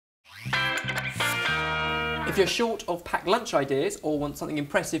If you're short of packed lunch ideas or want something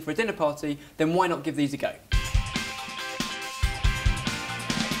impressive for a dinner party, then why not give these a go?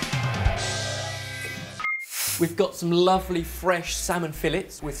 We've got some lovely fresh salmon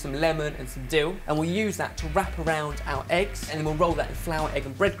fillets with some lemon and some dill, and we'll use that to wrap around our eggs, and then we'll roll that in flour, egg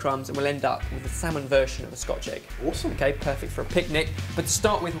and breadcrumbs, and we'll end up with a salmon version of a Scotch egg. Awesome. Okay, perfect for a picnic. But to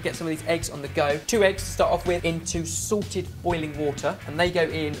start with, we'll get some of these eggs on the go. 2 eggs to start off with into salted boiling water, and they go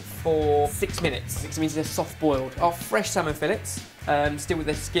in for 6 minutes. 6 means they're soft boiled. Our fresh salmon fillets, still with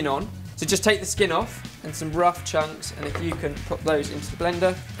their skin on. So just take the skin off and some rough chunks, and if you can put those into the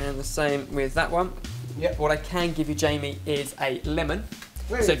blender, and the same with that one. Yep. What I can give you, Jamie, is a lemon.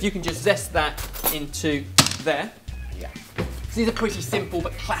 Really? So if you can just zest that into there. Yeah. So these are pretty simple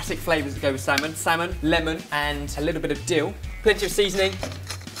but classic flavours that go with salmon. Salmon, lemon, and a little bit of dill. Plenty of seasoning.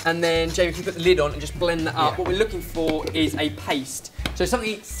 And then, Jamie, if you put the lid on and just blend that up, what we're looking for is a paste. So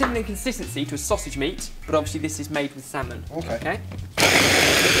something similar in consistency to a sausage meat, but obviously this is made with salmon. Okay.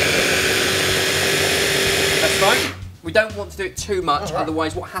 That's fine. We don't want to do it too much,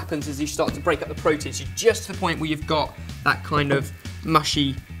 otherwise what happens is you start to break up the protein. So just to the point where you've got that kind of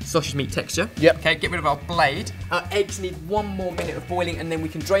mushy sausage meat texture. Yep. Okay, get rid of our blade. Our eggs need 1 more minute of boiling, and then we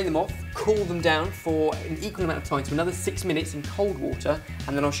can drain them off, cool them down for an equal amount of time, so another 6 minutes in cold water,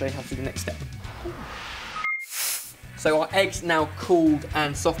 and then I'll show you how to do the next step. So our eggs now cooled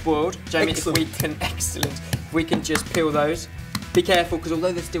and soft boiled. Jamie, if we can just peel those. Be careful, because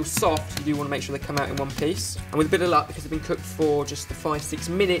although they're still soft, you do want to make sure they come out in one piece. And with a bit of luck, because they've been cooked for just the 5-6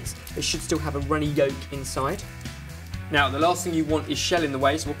 minutes, they should still have a runny yolk inside. Now, the last thing you want is shell in the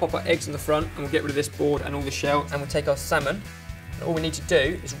way, so we'll pop our eggs in the front, and we'll get rid of this board and all the shell, and we'll take our salmon. And all we need to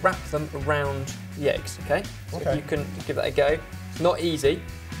do is wrap them around the eggs, okay? So if you can give that a go. It's not easy,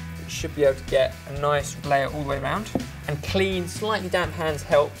 but you should be able to get a nice layer all the way around. And clean, slightly damp hands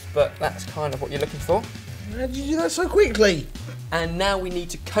helps, but that's kind of what you're looking for. How did you do that so quickly? And now we need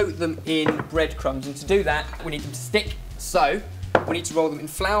to coat them in breadcrumbs, and to do that we need them to stick. So we need to roll them in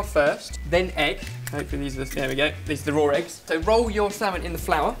flour first, then egg. Hopefully these are there we go, these are the raw eggs. So roll your salmon in the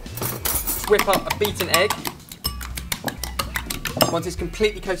flour, whip up a beaten egg. Once it's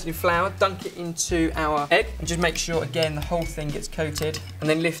completely coated in flour, dunk it into our egg, and just make sure again the whole thing gets coated, and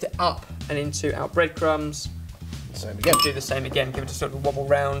then lift it up and into our breadcrumbs. Same again. Do the same again, give it a sort of wobble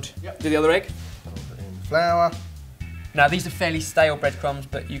round. Do the other egg. Flour. Now these are fairly stale breadcrumbs,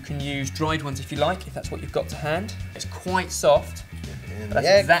 but you can use dried ones if you like, if that's what you've got to hand. It's quite soft, but that's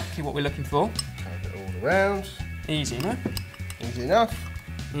exactly what we're looking for. Cover it all around. Easy, no? Easy enough.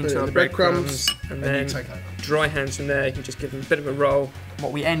 Into our breadcrumbs, and then dry hands from there, you can just give them a bit of a roll.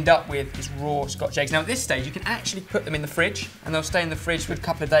 What we end up with is raw Scotch eggs. Now at this stage, you can actually put them in the fridge, and they'll stay in the fridge for a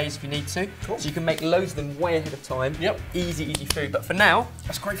couple of days if you need to. Cool. So you can make loads of them way ahead of time. Yep. Easy, easy food. But for now,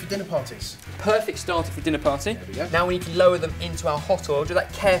 that's great for dinner parties. Perfect starter for dinner party. There we go. Now we need to lower them into our hot oil. Do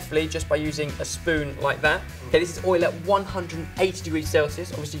that carefully, just by using a spoon like that. Okay, this is oil at 180 degrees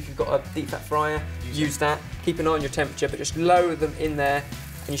Celsius. Obviously, if you've got a deep fat fryer, use that. Keep an eye on your temperature, but just lower them in there,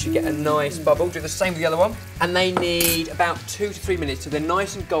 and you should get a nice bubble. Do the same with the other one. And they need about 2 to 3 minutes, so they're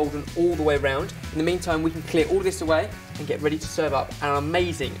nice and golden all the way around. In the meantime, we can clear all this away and get ready to serve up our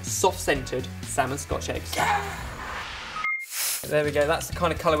amazing, soft-centred salmon Scotch eggs. There we go, that's the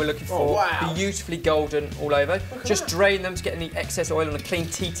kind of colour we're looking for. Wow. Beautifully golden all over. Just drain them to get any excess oil on a clean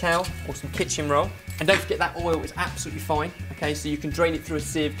tea towel or some kitchen roll. And don't forget that oil is absolutely fine. Okay, so you can drain it through a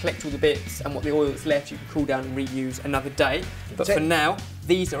sieve, collect all the bits, and what the oil that's left you can cool down and reuse another day. But for now,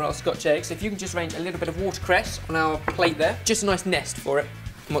 these are our Scotch eggs. So if you can just arrange a little bit of watercress on our plate there, just a nice nest for it.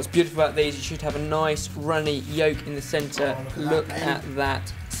 And what's beautiful about these, you should have a nice runny yolk in the centre. Look at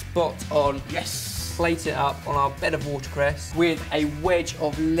that, spot on. Yes. Plate it up on our bed of watercress with a wedge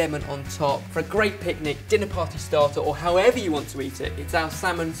of lemon on top for a great picnic, dinner party starter, or however you want to eat it. It's our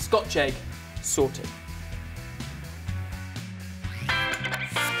salmon Scotch egg sorted.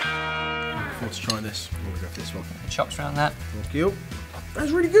 Let's try this. We'll go for this one. Chops around that. Thank you.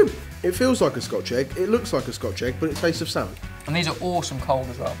 That's really good. It feels like a Scotch egg. It looks like a Scotch egg, but it tastes of salmon. And these are awesome cold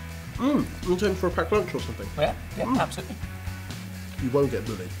as well. In time for a packed lunch or something. Yeah, absolutely. You won't get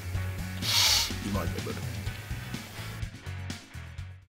bullied. You might get bullied.